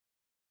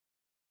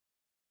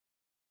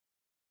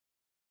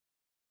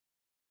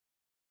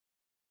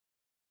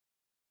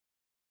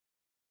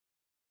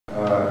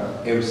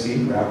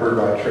MC, rapper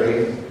by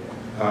trade.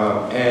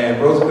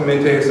 And Rosa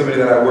Clemente is somebody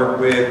that I worked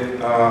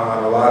with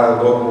on a lot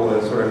of local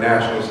and sort of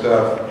national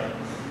stuff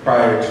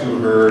prior to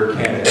her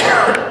candidacy.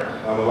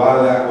 A lot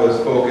of that was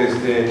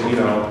focused in,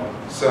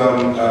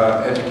 some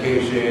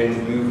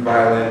education, youth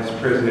violence,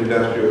 prison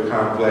industrial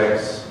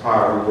complex,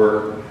 poverty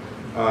work.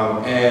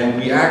 And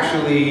we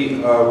actually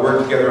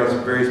worked together on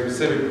some very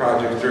specific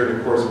projects during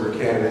the course of her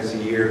candidacy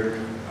year,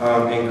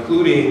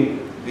 including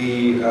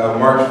the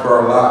March for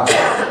Our Lives,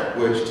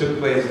 which took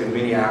place in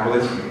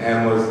Minneapolis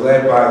and was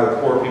led by the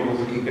Poor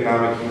People's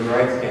Economic Human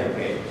Rights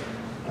Campaign,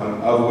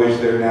 of which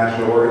their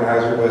national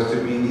organizer was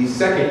to be the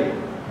second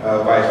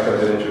vice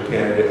presidential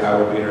candidate I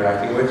would be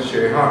interacting with,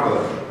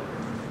 Shamako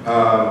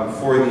Noble.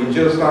 For the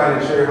Jill Stein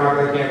and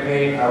Shamako Noble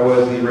campaign, I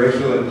was the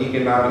racial and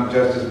economic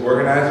justice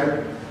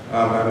organizer.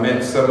 I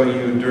met some of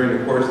you during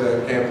the course of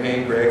that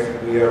campaign,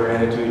 Greg. We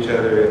ran into each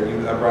other at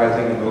Youth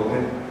Uprising in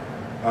Oakland.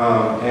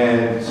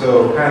 And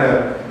so kind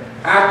of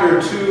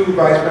after two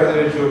vice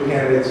presidential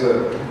candidates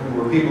who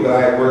were people that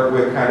I had worked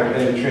with kind of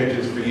in the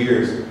trenches for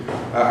years,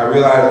 I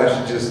realized I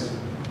should just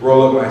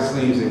roll up my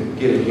sleeves and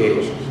get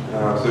engaged.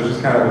 So it's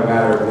just kind of a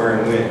matter of where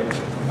and when.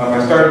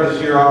 I started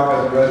this year off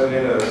as a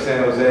resident of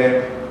San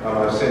Jose.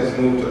 I've since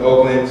moved to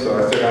Oakland, so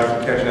I still got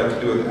some catching up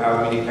to do with the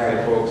Alameda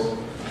County folks.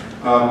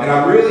 And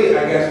I'm really,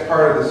 I guess,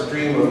 part of the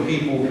stream of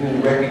people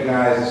who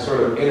recognize the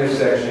sort of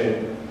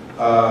intersection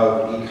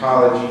of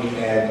ecology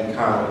and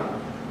economy,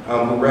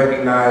 who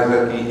recognize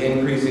that the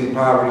increasing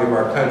poverty of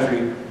our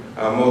country,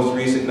 most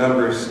recent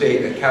numbers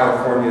state that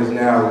California is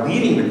now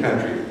leading the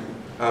country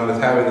as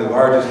having the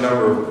largest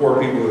number of poor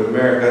people in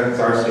America. It's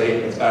our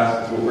state, it's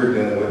us, it's what we're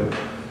dealing with.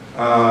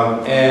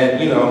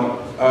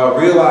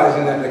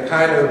 Realizing that the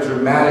kind of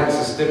dramatic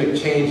systemic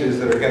changes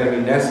that are going to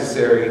be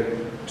necessary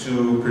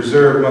to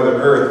preserve Mother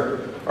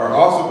Earth are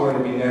also going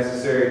to be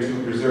necessary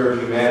to preserve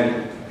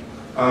humanity.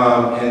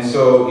 And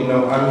so,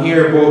 I'm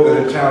here both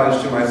as a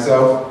challenge to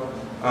myself,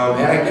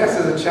 and I guess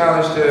as a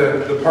challenge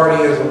to the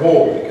party as a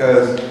whole,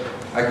 because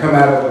I come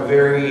out of a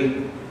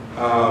very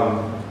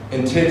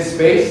intense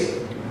space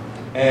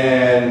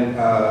and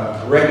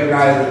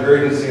recognize the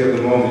urgency of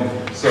the moment.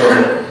 So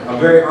I'm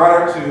very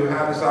honored to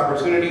have this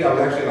opportunity. I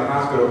was actually in the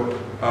hospital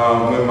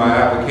when my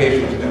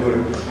application was due,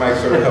 and Mike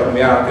sort of helped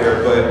me out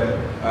there, but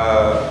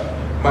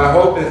my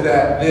hope is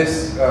that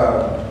this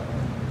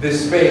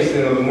space,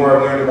 the more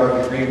I've learned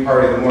about the Green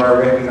Party, the more I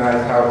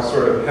recognize how it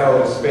sort of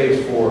held a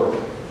space for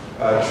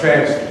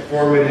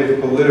transformative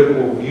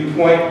political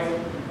viewpoint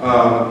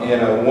in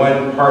a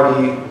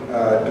one-party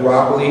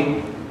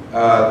duopoly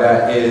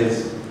that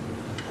is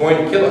going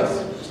to kill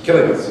us, it's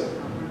killing us.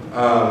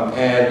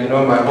 And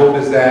my hope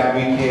is that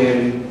we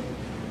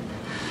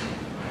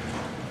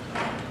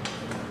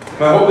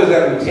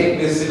take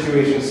this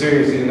situation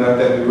seriously enough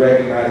that we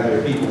recognize there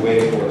are people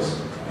waiting for us.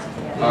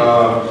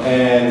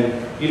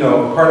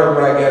 Part of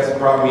what I guess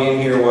brought me in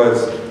here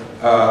was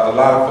a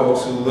lot of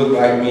folks who look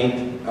like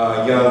me,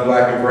 young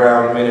black and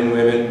brown men and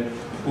women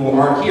who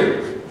aren't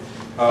here,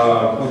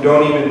 who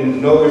don't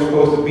even know they're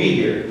supposed to be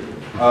here,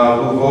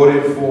 who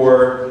voted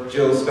for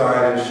Jill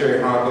Stein and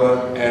Shamako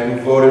Noble, and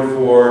who voted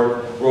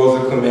for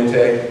Rosa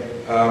Clemente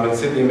and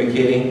Cynthia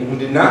McKinney, who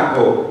did not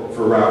vote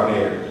for Ralph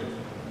Nader.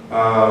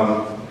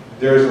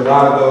 There's a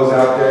lot of those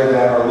out there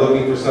that are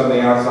looking for something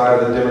outside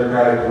of the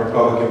Democratic and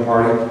Republican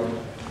Party.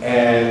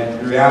 And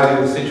the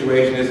reality of the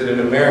situation is that in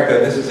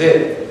America, this is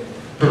it,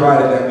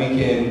 provided that we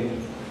can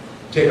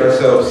take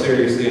ourselves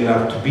seriously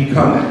enough to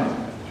become that,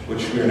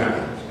 which we're not.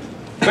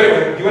 But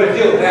anyway, you want to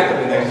deal with that for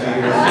the next few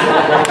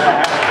years.